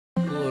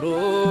ሩሩ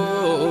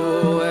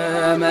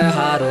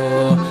ወመሃሮ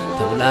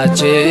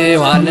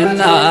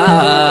ተብላችኋልና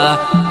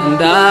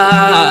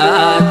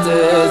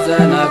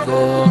እንዳትዘናጉ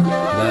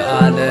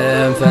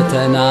በዓለም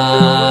ፈተና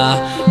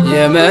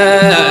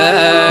የመከራው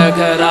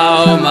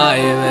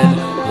ማዕበል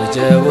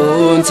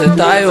ወጀቡን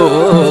ስታዩ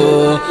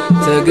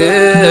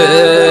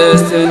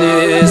ትዕግስትን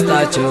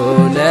ይስጣችሁ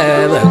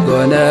ለበጎ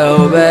ነው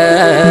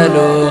በሉ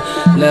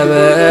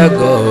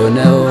ለበጎ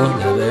ነው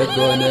በሉ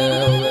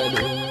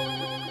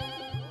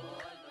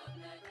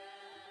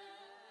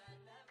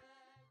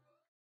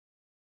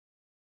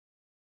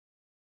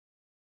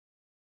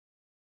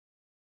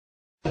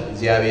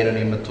እግዚአብሔርን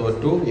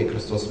የምትወዱ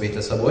የክርስቶስ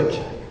ቤተሰቦች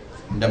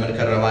እንደምን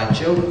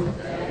ከረማችሁ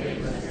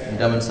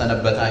እንደምን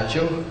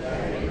ሰነበታችሁ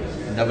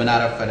እንደምን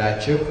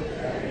አረፈዳችሁ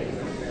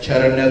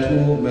ቸርነቱ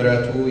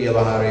ምሕረቱ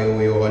የባህሪው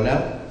የሆነ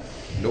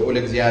ልዑል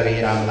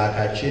እግዚአብሔር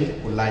አምላካችን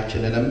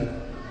ሁላችንንም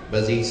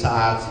በዚህ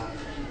ሰዓት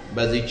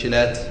በዚህ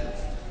ችለት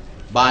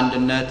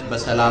በአንድነት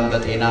በሰላም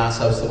በጤና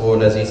ሰብስቦ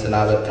ለዚህ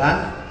ስላበቃን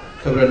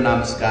ክብርና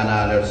ምስጋና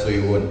ለእርሱ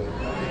ይሁን።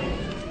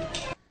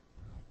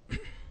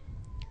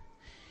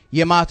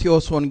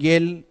 የማቴዎስ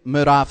ወንጌል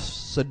ምዕራፍ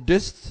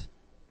 6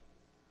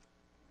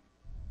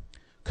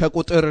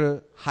 ከቁጥር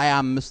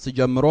 25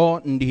 ጀምሮ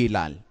እንዲህ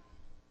ይላል።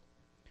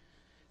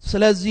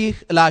 ስለዚህ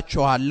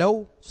እላችኋለሁ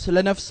ስለ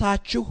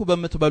ነፍሳችሁ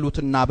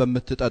በምትበሉትና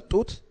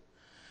በምትጠጡት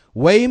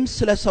ወይም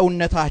ስለ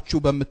ሰውነታችሁ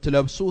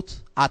በምትለብሱት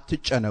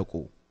አትጨነቁ።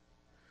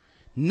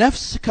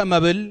 ነፍስ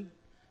ከመብል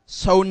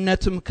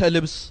ሰውነትም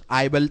ከልብስ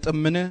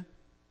አይበልጥምን?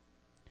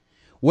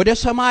 ወደ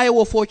ሰማይ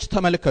ወፎች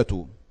ተመልከቱ፣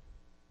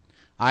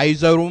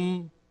 አይዘሩም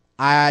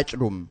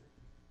አያጭዱም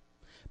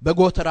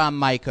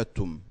በጎተራም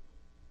አይከቱም፣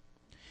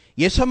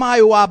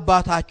 የሰማዩ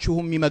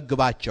አባታችሁም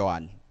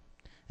ይመግባቸዋል።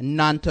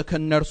 እናንተ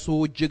ከነርሱ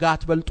እጅግ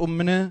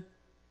አትበልጡምን?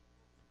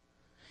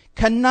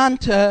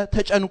 ከናንተ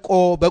ተጨንቆ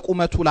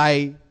በቁመቱ ላይ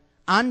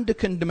አንድ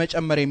ክንድ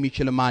መጨመር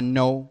የሚችል ማን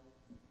ነው?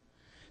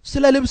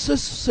 ስለ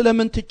ልብስስ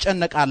ስለምን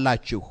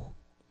ትጨነቃላችሁ?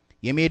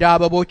 የሜዳ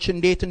አበቦች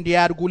እንዴት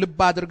እንዲያድጉ ልብ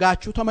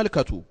አድርጋችሁ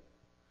ተመልከቱ።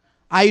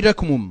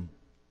 አይደክሙም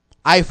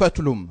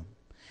አይፈትሉም።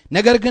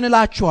 ነገር ግን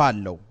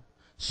እላችኋለሁ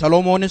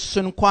ሰሎሞንስ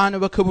እንኳን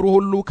በክብሩ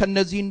ሁሉ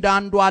ከነዚህ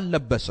እንዳንዱ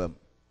አልለበሰም።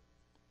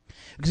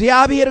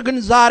 እግዚአብሔር ግን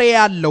ዛሬ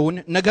ያለውን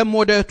ነገም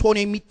ወደ እቶን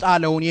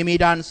የሚጣለውን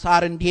የሜዳን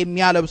ሳር እንዲህ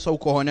የሚያለብሰው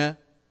ከሆነ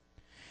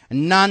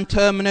እናንተ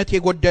እምነት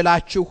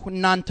የጎደላችሁ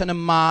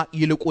እናንተንማ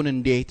ይልቁን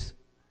እንዴት!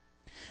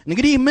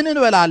 እንግዲህ ምን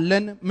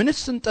እንበላለን፣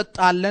 ምንስ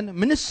እንጠጣለን፣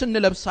 ምንስ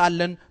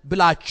እንለብሳለን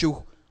ብላችሁ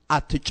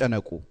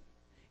አትጨነቁ።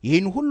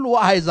 ይህን ሁሉ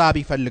አሕዛብ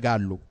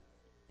ይፈልጋሉ።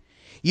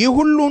 ይህ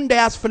ሁሉ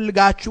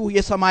እንዳያስፈልጋችሁ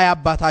የሰማይ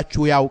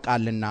አባታችሁ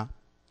ያውቃልና።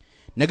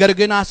 ነገር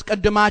ግን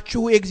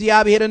አስቀድማችሁ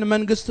የእግዚአብሔርን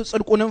መንግሥት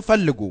ጽድቁንም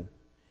ፈልጉ፣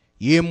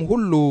 ይህም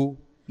ሁሉ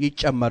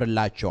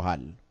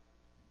ይጨመርላችኋል።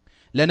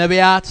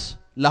 ለነቢያት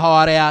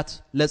ለሐዋርያት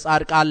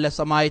ለጻድቃን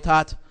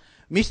ለሰማዕታት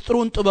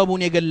ምስጢሩን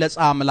ጥበቡን የገለጸ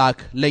አምላክ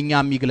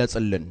ለኛም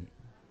ይግለጽልን።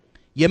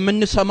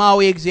 የምንሰማው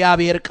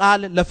የእግዚአብሔር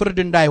ቃል ለፍርድ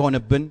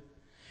እንዳይሆንብን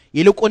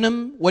ይልቁንም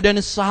ወደ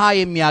ንስሐ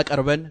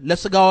የሚያቀርበን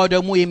ለሥጋው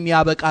ደሙ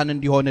የሚያበቃን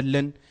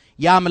እንዲሆንልን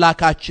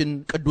የአምላካችን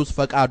ቅዱስ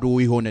ፈቃዱ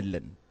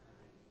ይሆንልን።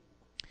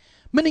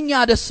 ምንኛ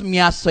ደስ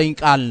የሚያሰኝ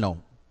ቃል ነው።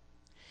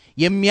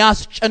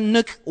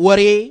 የሚያስጨንቅ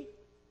ወሬ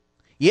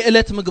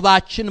የዕለት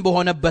ምግባችን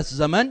በሆነበት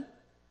ዘመን፣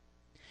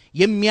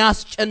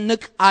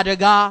 የሚያስጨንቅ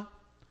አደጋ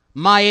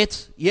ማየት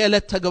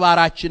የዕለት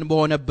ተግባራችን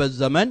በሆነበት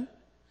ዘመን፣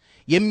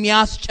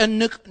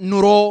 የሚያስጨንቅ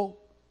ኑሮ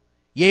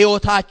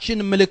የሕይወታችን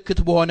ምልክት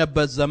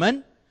በሆነበት ዘመን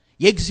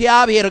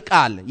የእግዚአብሔር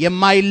ቃል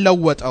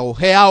የማይለወጠው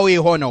ሕያው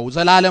የሆነው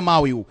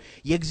ዘላለማዊው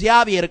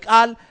የእግዚአብሔር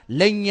ቃል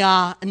ለኛ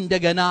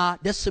እንደገና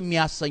ደስ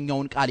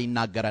የሚያሰኘውን ቃል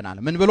ይናገረናል።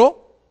 ምን ብሎ?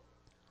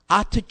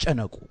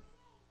 አትጨነቁ።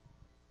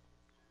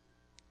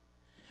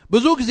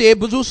 ብዙ ጊዜ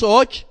ብዙ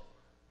ሰዎች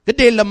ግድ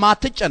የለም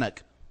አትጨነቅ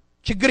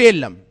ችግር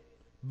የለም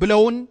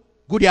ብለውን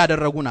ጉድ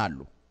ያደረጉን አሉ።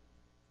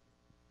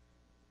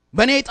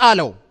 በኔ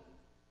ጣለው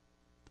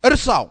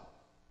እርሳው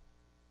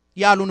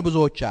ያሉን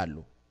ብዙዎች አሉ።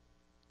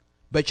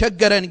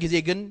 በቸገረን ጊዜ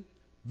ግን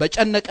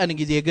በጨነቀን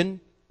ጊዜ ግን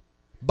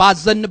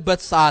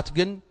ባዘንበት ሰዓት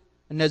ግን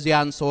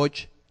እነዚያን ሰዎች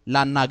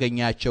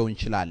ላናገኛቸው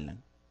እንችላለን።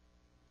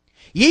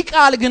 ይህ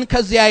ቃል ግን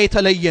ከዚያ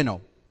የተለየ ነው።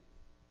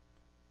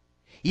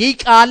 ይህ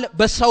ቃል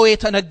በሰው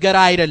የተነገረ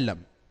አይደለም።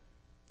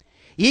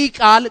 ይህ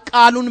ቃል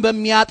ቃሉን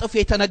በሚያጥፍ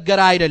የተነገረ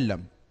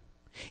አይደለም።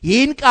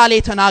 ይህን ቃል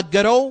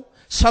የተናገረው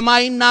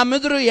ሰማይና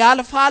ምድር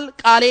ያልፋል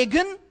ቃሌ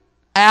ግን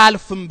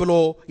አያልፍም ብሎ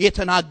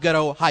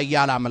የተናገረው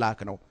ኃያል አምላክ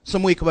ነው።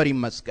 ስሙ ይክበር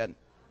ይመስገን።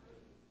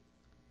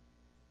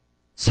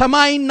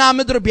 ሰማይና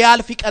ምድር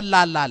ቢያልፍ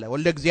ይቀላል አለ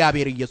ወልደ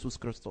እግዚአብሔር ኢየሱስ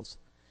ክርስቶስ።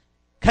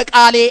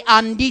 ከቃሌ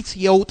አንዲት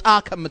የውጣ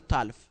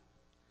ከምታልፍ፣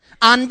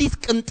 አንዲት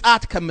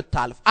ቅንጣት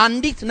ከምታልፍ፣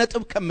 አንዲት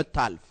ነጥብ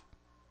ከምታልፍ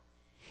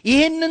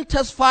ይህንን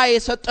ተስፋ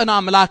የሰጠን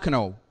አምላክ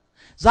ነው።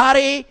 ዛሬ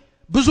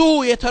ብዙ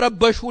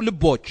የተረበሹ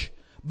ልቦች፣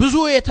 ብዙ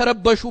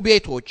የተረበሹ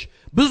ቤቶች፣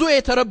 ብዙ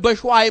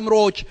የተረበሹ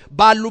አእምሮዎች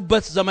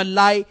ባሉበት ዘመን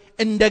ላይ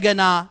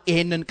እንደገና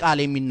ይሄንን ቃል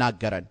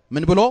የሚናገረን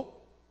ምን ብሎ?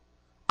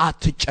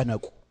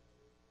 አትጨነቁ።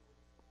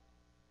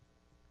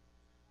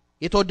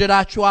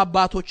 የተወደዳችሁ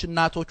አባቶች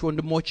እናቶች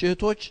ወንድሞች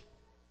እህቶች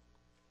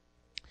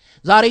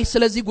ዛሬ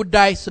ስለዚህ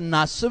ጉዳይ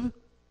ስናስብ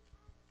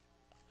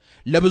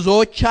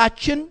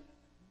ለብዙዎቻችን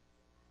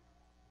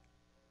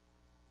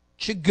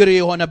ችግር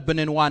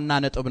የሆነብንን ዋና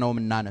ነጥብ ነው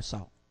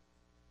የምናነሳው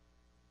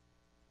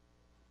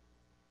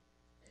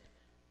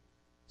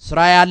ስራ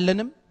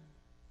ያለንም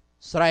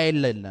ስራ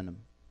የሌለንም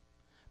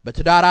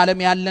በትዳር ዓለም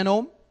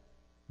ያለነውም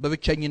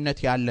በብቸኝነት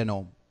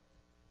ያለነውም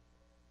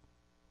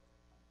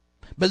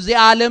በዚህ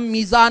ዓለም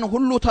ሚዛን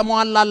ሁሉ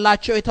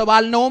ተሟላላቸው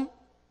የተባልነውም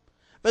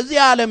በዚህ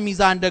ዓለም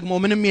ሚዛን ደግሞ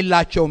ምንም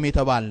የላቸውም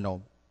የተባልነው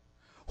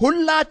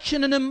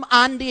ሁላችንንም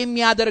አንድ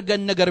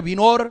የሚያደርገን ነገር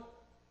ቢኖር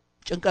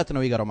ጭንቀት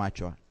ነው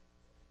ይገርማቸዋል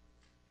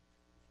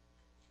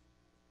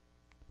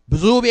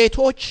ብዙ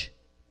ቤቶች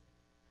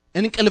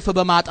እንቅልፍ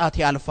በማጣት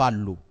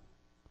ያልፋሉ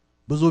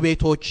ብዙ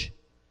ቤቶች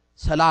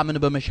ሰላምን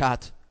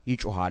በመሻት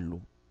ይጮሃሉ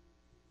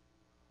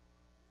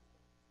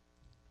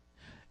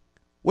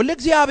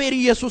ወለእግዚአብሔር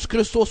ኢየሱስ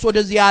ክርስቶስ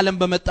ወደዚህ ዓለም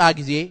በመጣ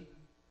ጊዜ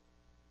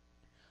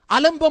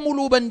ዓለም በሙሉ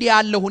በእንዲህ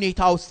ያለ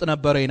ሁኔታ ውስጥ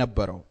ነበር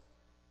የነበረው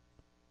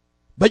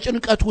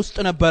በጭንቀት ውስጥ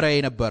ነበር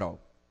የነበረው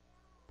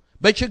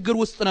በችግር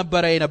ውስጥ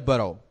ነበር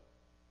የነበረው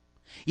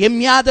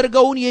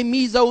የሚያደርገውን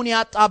የሚይዘውን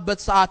ያጣበት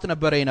ሰዓት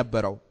ነበር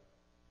የነበረው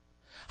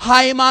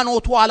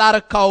ሃይማኖቱ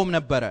አላረካውም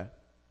ነበር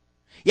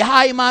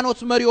የሃይማኖት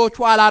መሪዎቹ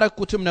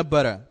አላረኩትም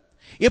ነበር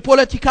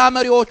የፖለቲካ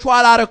መሪዎቹ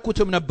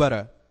አላረኩትም ነበር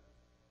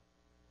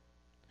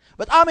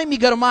በጣም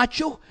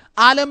የሚገርማችሁ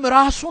ዓለም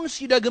ራሱን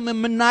ሲደግም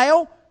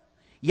የምናየው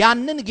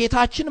ያንን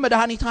ጌታችን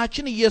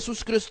መድኃኒታችን ኢየሱስ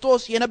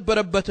ክርስቶስ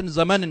የነበረበትን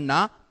ዘመንና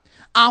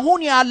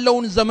አሁን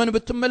ያለውን ዘመን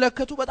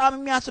ብትመለከቱ በጣም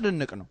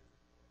የሚያስደንቅ ነው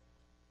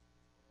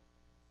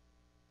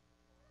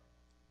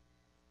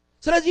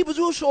ስለዚህ ብዙ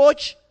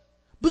ሰዎች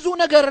ብዙ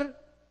ነገር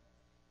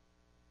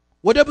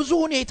ወደ ብዙ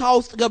ሁኔታ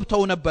ውስጥ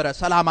ገብተው ነበር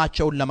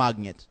ሰላማቸውን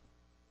ለማግኘት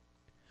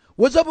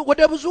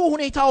ወደ ብዙ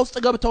ሁኔታ ውስጥ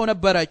ገብተው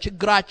ነበር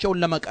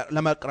ችግራቸውን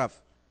ለመቅረፍ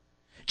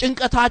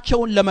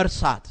ጭንቀታቸውን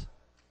ለመርሳት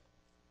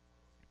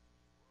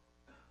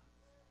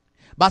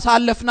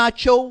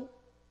ባሳለፍናቸው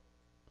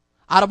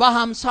 40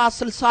 50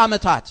 60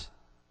 ዓመታት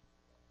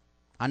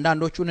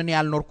አንዳንዶቹን እኔ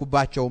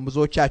ያልኖርኩባቸው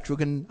ብዙዎቻችሁ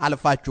ግን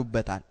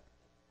አልፋችሁበታል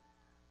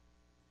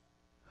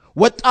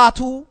ወጣቱ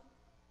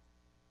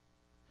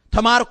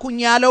ተማርኩኝ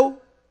ያለው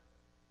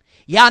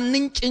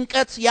ያንን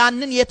ጭንቀት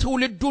ያንን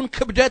የትውልዱን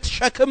ክብደት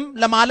ሸክም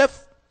ለማለፍ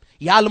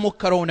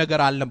ያልሞከረው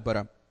ነገር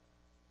አልነበረም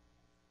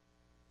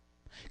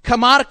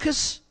ከማርክስ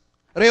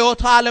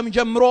ርዕዮተ ዓለም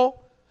ጀምሮ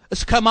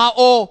እስከ ማኦ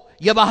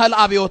የባህል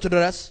አብዮት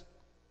ድረስ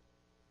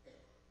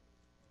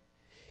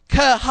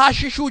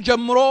ከሐሽሹ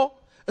ጀምሮ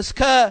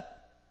እስከ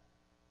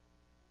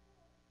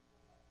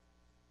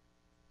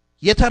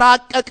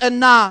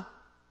የተራቀቀና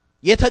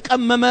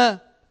የተቀመመ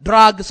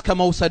ድራግ እስከ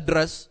መውሰድ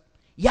ድረስ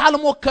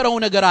ያልሞከረው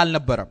ነገር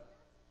አልነበረም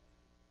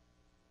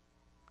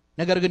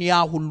ነገር ግን ያ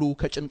ሁሉ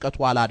ከጭንቀቱ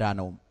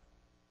አላዳነውም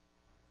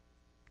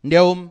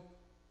እንዲያውም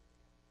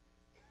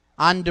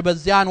አንድ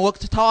በዚያን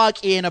ወቅት ታዋቂ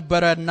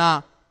የነበረና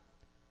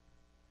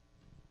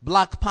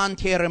ብላክ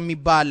ፓንቴር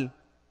የሚባል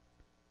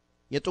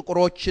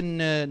የጥቁሮችን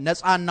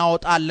ነፃ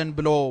እናወጣለን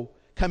ብሎ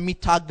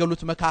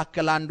ከሚታገሉት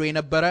መካከል አንዱ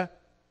የነበረ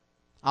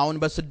አሁን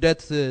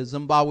በስደት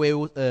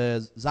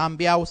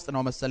ዛምቢያ ውስጥ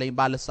ነው መሰለኝ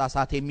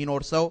ባለሳሳት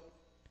የሚኖር ሰው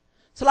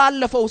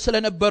ስላለፈው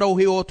ስለነበረው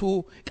ህይወቱ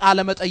ቃለ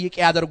መጠይቅ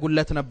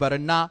ያደርጉለት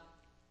ነበርና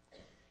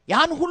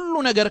ያን ሁሉ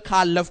ነገር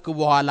ካለፍክ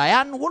በኋላ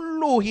ያን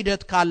ሁሉ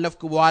ሂደት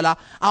ካለፍክ በኋላ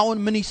አሁን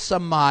ምን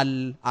ይሰማሃል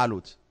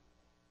አሉት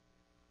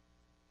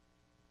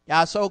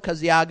ያ ሰው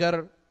ከዚህ ሀገር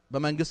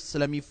በመንግስት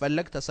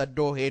ስለሚፈልግ ተሰዶ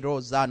ሄዶ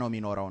እዛ ነው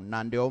የሚኖረውና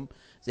እንዲያውም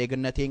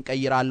ዜግነቴን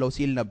ቀይራለሁ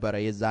ሲል ነበር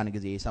የዛን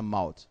ጊዜ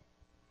የሰማሁት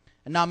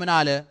እና ምን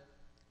አለ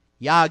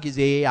ያ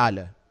ጊዜ አለ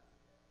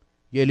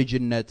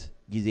የልጅነት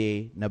ጊዜ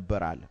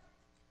ነበር አለ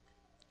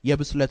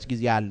የብስለት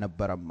ጊዜ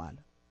አልነበረም አለ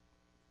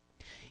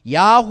ያ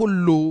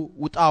ሁሉ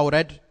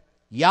ውጣውረድ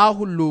ያ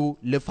ሁሉ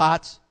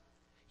ልፋት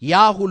ያ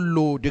ሁሉ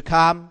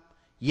ድካም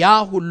ያ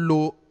ሁሉ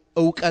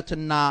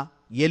ዕውቀትና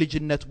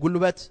የልጅነት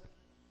ጉልበት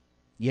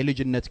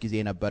የልጅነት ጊዜ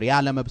ነበር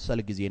ያለ መብሰል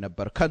ጊዜ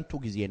ነበር ከንቱ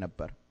ጊዜ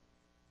ነበር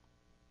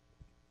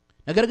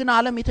ነገር ግን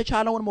ዓለም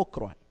የተቻለውን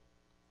ሞክሯል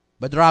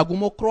በድራጉ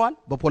ሞክሯል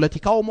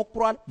በፖለቲካው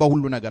ሞክሯል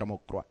በሁሉ ነገር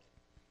ሞክሯል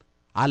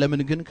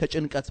ዓለምን ግን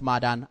ከጭንቀት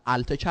ማዳን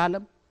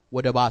አልተቻለም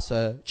ወደ ባሰ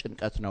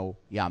ጭንቀት ነው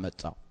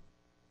ያመጣው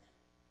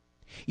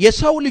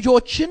የሰው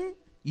ልጆችን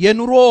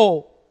የኑሮ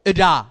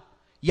እዳ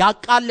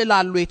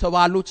ያቃልላሉ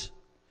የተባሉት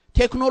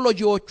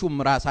ቴክኖሎጂዎቹም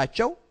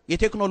ራሳቸው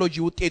የቴክኖሎጂ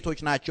ውጤቶች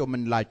ናቸው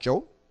ምንላቸው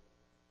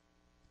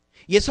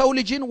የሰው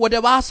ልጅን ወደ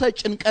ባሰ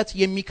ጭንቀት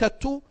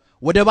የሚከቱ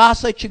ወደ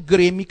ባሰ ችግር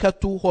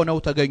የሚከቱ ሆነው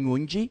ተገኙ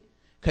እንጂ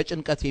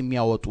ከጭንቀት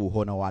የሚያወጡ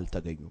ሆነው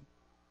አልተገኙም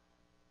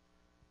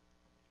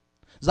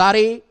ዛሬ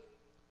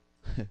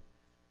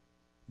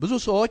ብዙ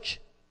ሰዎች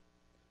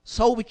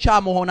ሰው ብቻ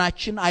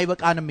መሆናችን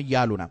አይበቃንም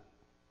እያሉ ነው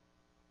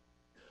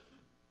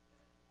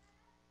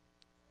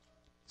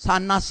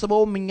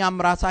ሳናስበውም እኛም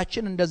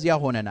ራሳችን እንደዚያ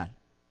ሆነናል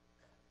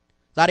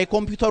ዛሬ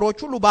ኮምፒውተሮች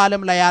ሁሉ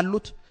በዓለም ላይ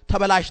ያሉት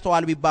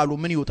ተበላሽተዋል ቢባሉ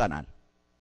ምን ይውጠናል